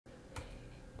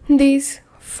This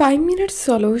 5-minute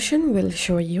solution will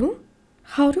show you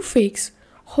how to fix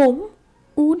Home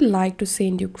would like to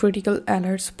send you critical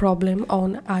alerts problem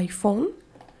on iPhone.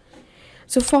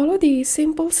 So follow these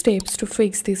simple steps to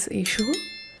fix this issue.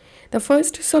 The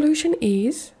first solution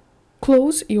is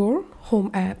close your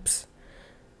Home apps.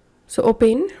 So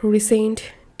open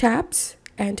recent tabs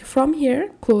and from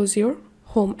here close your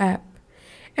Home app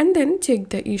and then check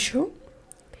the issue.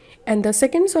 And the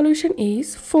second solution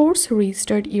is force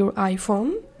restart your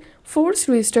iPhone. Force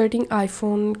restarting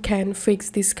iPhone can fix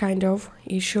this kind of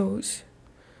issues.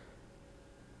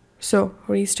 So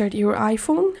restart your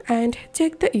iPhone and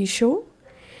check the issue.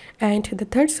 And the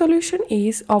third solution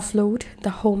is offload the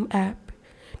Home app.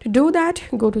 To do that,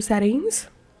 go to Settings,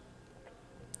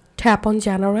 tap on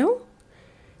General,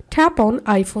 tap on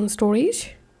iPhone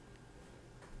storage,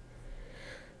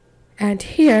 and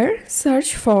here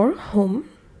search for Home.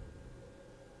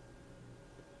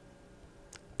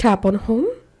 Tap on Home,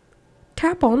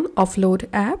 tap on Offload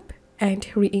app and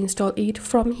reinstall it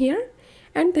from here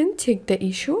and then check the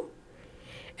issue.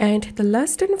 And the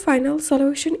last and final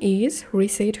solution is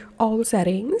reset all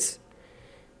settings.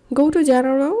 Go to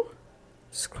General,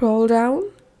 scroll down,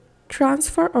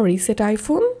 transfer or reset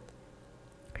iPhone,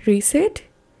 reset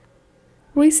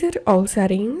all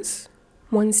settings.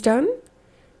 Once done,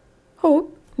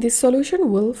 hope this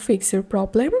solution will fix your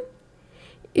problem.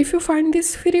 If you find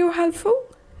this video helpful,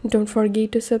 don't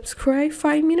forget to subscribe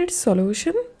 5-minute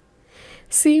solution.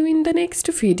 See you in the next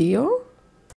video.